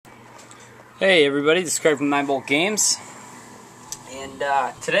Hey everybody, this is Craig from 9 Volt Games, and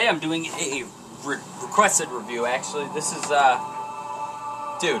today I'm doing a requested review. Actually, this is,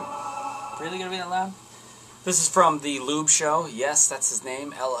 dude, really gonna be that loud? This is from the Lube Show. Yes, that's his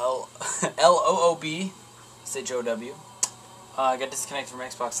name, L-O-O-B, S-H-O-W. I got disconnected from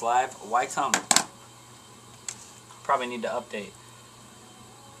Xbox Live. Why come? Probably need to update.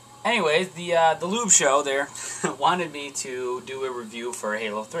 Anyways, the Lube Show there wanted me to do a review for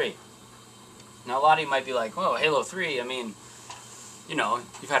Halo 3. Now, a lot of you might be like, well, Halo 3, I mean, you know,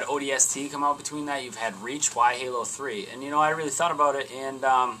 you've had ODST come out between that, you've had Reach, why Halo 3? And, you know, I really thought about it, and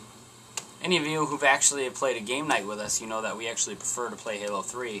any of you who've actually played a game night with us, you know that we actually prefer to play Halo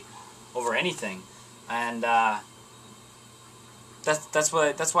 3 over anything. And that's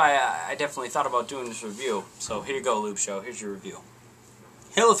why I definitely thought about doing this review. So here you go, Lube Show, here's your review.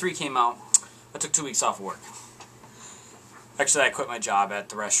 Halo 3 came out. I took 2 weeks off of work. Actually, I quit my job at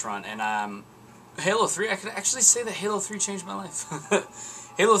the restaurant, and Halo 3, I could actually say that Halo 3 changed my life.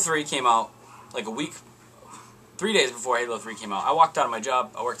 Halo 3 came out like a week, 3 days before Halo 3 came out. I walked out of my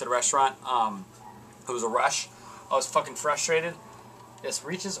job. I worked at a restaurant. It was a rush. I was fucking frustrated. Yes,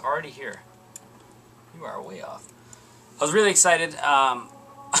 Reach is already here. You are way off. I was really excited. I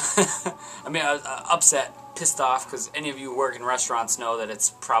mean, I was upset, pissed off, because any of you who work in restaurants know that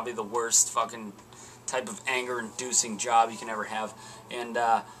it's probably the worst fucking type of anger-inducing job you can ever have. And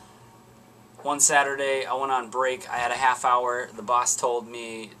one Saturday, I went on break. I had a half hour. The boss told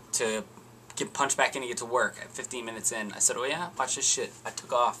me to get punched back in and get to work at 15 minutes in. I said, oh yeah, watch this shit. I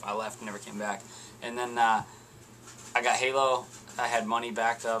took off. I left and never came back. And then I got Halo. I had money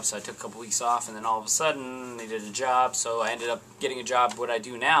backed up, so I took a couple weeks off. And then all of a sudden, needed a job. So I ended up getting a job, what I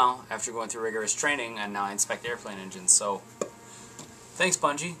do now, after going through rigorous training. And now I inspect airplane engines. So thanks,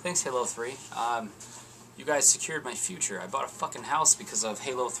 Bungie. Thanks, Halo 3. You guys secured my future. I bought a fucking house because of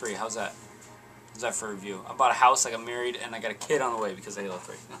Halo 3. How's that? How's that for a review? I bought a house, I got married, and I got a kid on the way because of Halo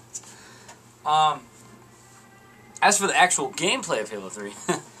 3. As for the actual gameplay of Halo 3,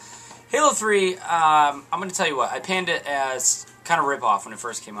 Halo 3, I'm going to tell you what, I panned it as kind of rip-off when it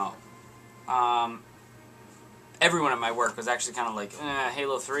first came out. Everyone at my work was actually kind of like,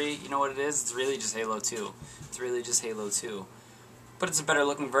 Halo 3, you know what it is? It's really just Halo 2. It's really just Halo 2. But it's a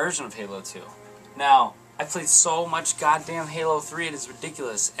better-looking version of Halo 2. Now, I played so much goddamn Halo 3, it is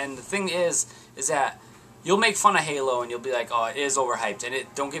ridiculous. And the thing is that you'll make fun of Halo and you'll be like, oh, it is overhyped. And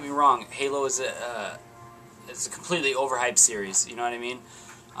don't get me wrong, Halo is it's a completely overhyped series, you know what I mean?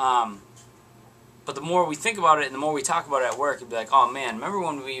 But the more we think about it and the more we talk about it at work, it'll be like, oh man, remember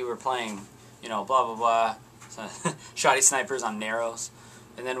when we were playing, you know, blah, blah, blah, shoddy snipers on Narrows?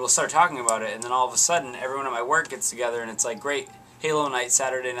 And then we'll start talking about it, and then all of a sudden, everyone at my work gets together and it's like, great, Halo night,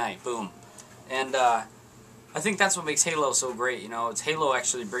 Saturday night, boom. And I think that's what makes Halo so great, you know. It's Halo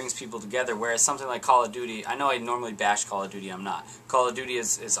actually brings people together, whereas something like Call of Duty, I know I normally bash Call of Duty, I'm not. Call of Duty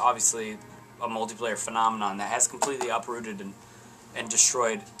is obviously a multiplayer phenomenon that has completely uprooted and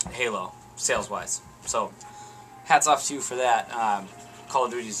destroyed Halo, sales-wise. So, hats off to you for that. Call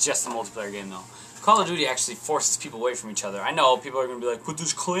of Duty is just a multiplayer game, though. Call of Duty actually forces people away from each other. I know people are going to be like, but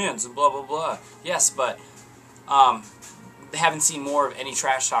there's clans and blah, blah, blah. Yes, but they haven't seen more of any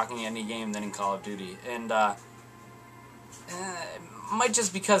trash talking in any game than in Call of Duty, and might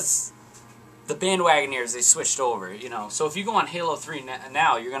just because the bandwagoners, they switched over, you know. So if you go on Halo 3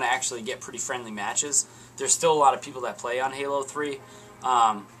 now, you're going to actually get pretty friendly matches. There's still a lot of people that play on Halo 3,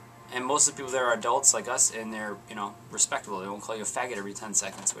 and most of the people there are adults like us, and they're, you know, respectable. They won't call you a faggot every 10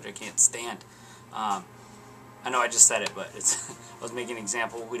 seconds, which I can't stand. I know I just said it, but it's I was making an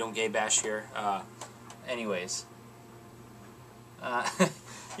example. We don't gay bash here. Anyways.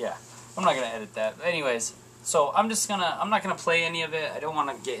 Yeah, I'm not gonna edit that. But anyways, so I'm not gonna play any of it. I don't want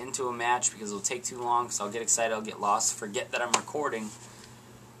to get into a match because it'll take too long. So I'll get excited, I'll get lost, forget that I'm recording.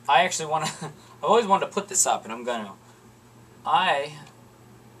 I actually want to. I've always wanted to put this up, and I'm gonna. I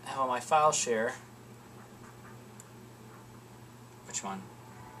have on my file share. Which one?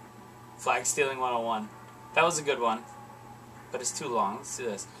 Flag Stealing 101. That was a good one, but it's too long. Let's do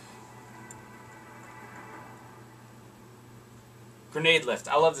this. Grenade lift.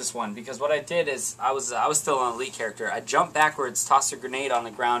 I love this one because what I did is I was still an elite character. I jumped backwards, tossed a grenade on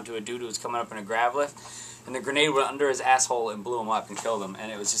the ground to a dude who was coming up in a grav lift, and the grenade went under his asshole and blew him up and killed him, and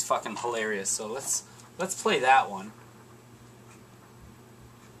it was just fucking hilarious. So let's play that one.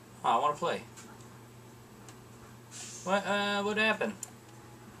 Oh, I want to play. What happened?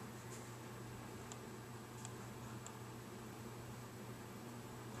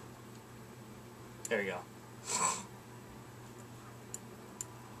 There you go.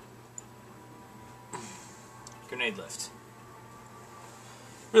 Grenade lift.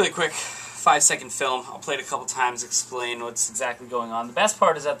 Really quick, 5-second film. I'll play it a couple times, explain what's exactly going on. The best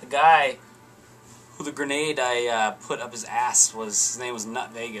part is that the guy who the grenade I put up his ass his name was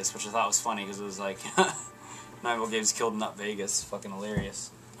Nut Vegas, which I thought was funny because it was like, Nightmare Games killed Nut Vegas. Fucking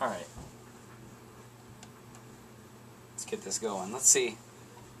hilarious. Alright. Let's get this going. Let's see.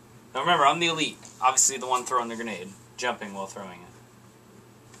 Now remember, I'm the elite. Obviously the one throwing the grenade. Jumping while throwing it.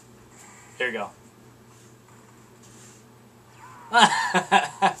 Here we go.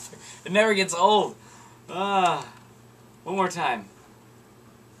 It never gets old. One more time.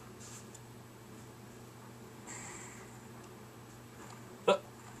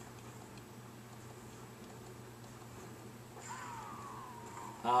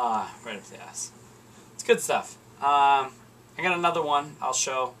 Right up the ass. It's good stuff. I got another one I'll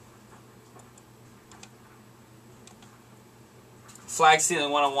show. Flag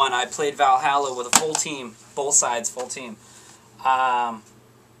stealing 101. I played Valhalla with a full team. Both sides, full team. I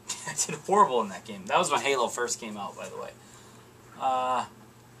did horrible in that game. That was when Halo first came out, by the way.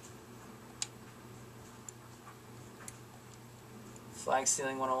 Flag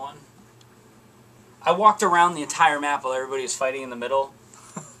stealing 101. I walked around the entire map while everybody was fighting in the middle.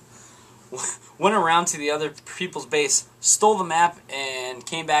 Went around to the other people's base, stole the map, and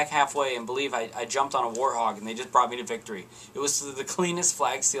came back halfway and believe I jumped on a Warthog and they just brought me to victory. It was the cleanest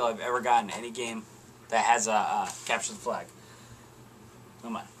flag steal I've ever gotten in any game that has a capture the flag.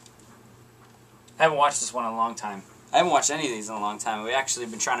 Come on. I haven't watched this one in a long time. I haven't watched any of these in a long time. We've actually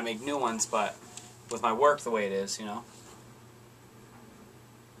been trying to make new ones, but with my work the way it is, you know.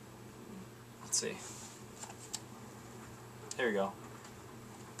 Let's see. There we go.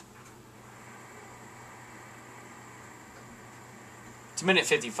 It's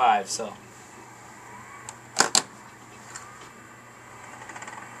 1:55, so.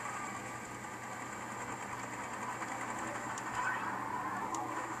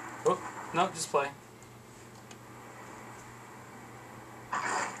 Oh, no, just play.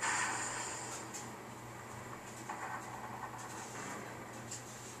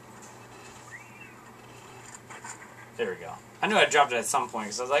 There we go. I knew I dropped it at some point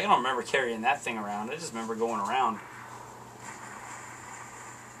because I was like, I don't remember carrying that thing around. I just remember going around.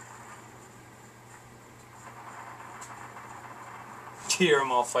 Hear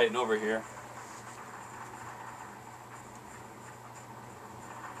them all fighting over here.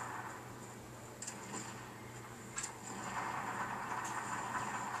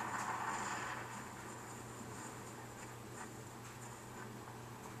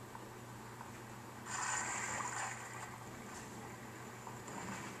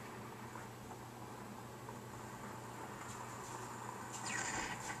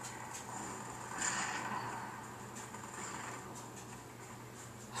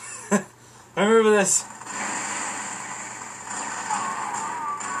 I remember this.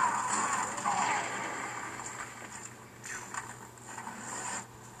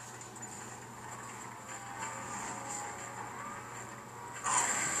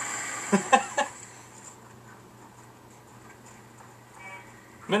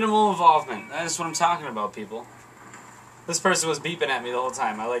 Minimal involvement. That is what I'm talking about, people. This person was beeping at me the whole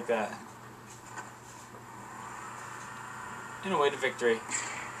time. I like that. In a way to victory.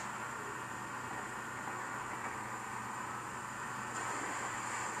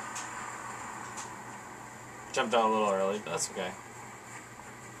 Jumped out a little early, but that's okay.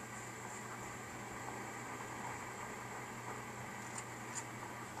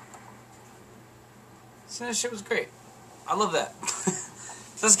 So that shit was great. I love that.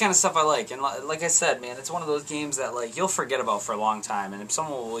 That's the kind of stuff I like. And like I said, man, it's one of those games that like you'll forget about for a long time. And if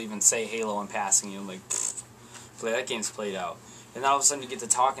someone will even say Halo in passing, you're like, play that game's played out. And then all of a sudden you get to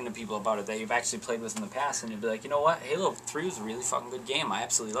talking to people about it that you've actually played with in the past, and you'll be like, you know what? Halo 3 was a really fucking good game. I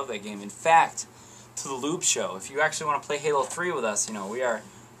absolutely love that game. In fact, TehLoobShow, if you actually want to play Halo 3 with us, you know, we are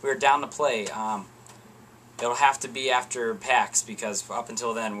down to play. It'll have to be after PAX, because up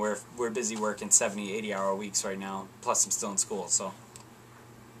until then we're busy working 70, 80-hour weeks right now. Plus I'm still in school, so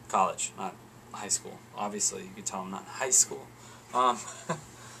college, not high school. Obviously, you can tell I'm not in high school.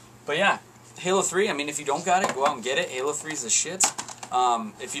 But yeah, Halo 3. I mean, if you don't got it, go out and get it. Halo 3 is the shit.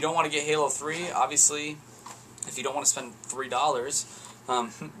 If you don't want to get Halo 3, obviously, if you don't want to spend $3,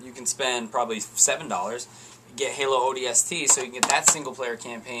 you can spend probably $7. Get Halo ODST, so you can get that single-player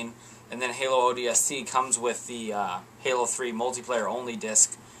campaign. And then Halo ODST comes with the Halo 3 multiplayer-only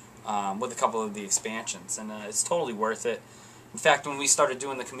disc with a couple of the expansions. And it's totally worth it. In fact, when we started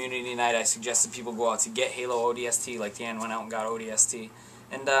doing the community night, I suggested people go out to get Halo ODST, like Dan went out and got ODST.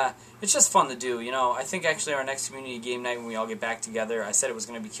 And it's just fun to do, you know. I think actually our next community game night when we all get back together, I said it was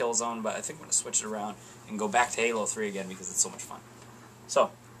going to be Killzone, but I think I'm going to switch it around and go back to Halo 3 again because it's so much fun.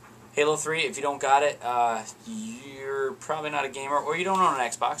 So, Halo 3, if you don't got it, you're probably not a gamer, or you don't own an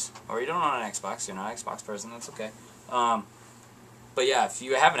Xbox. You're not an Xbox person, that's okay. But yeah, if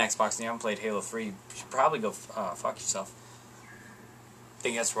you have an Xbox and you haven't played Halo 3, you should probably go fuck yourself.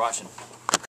 Thank you guys for watching.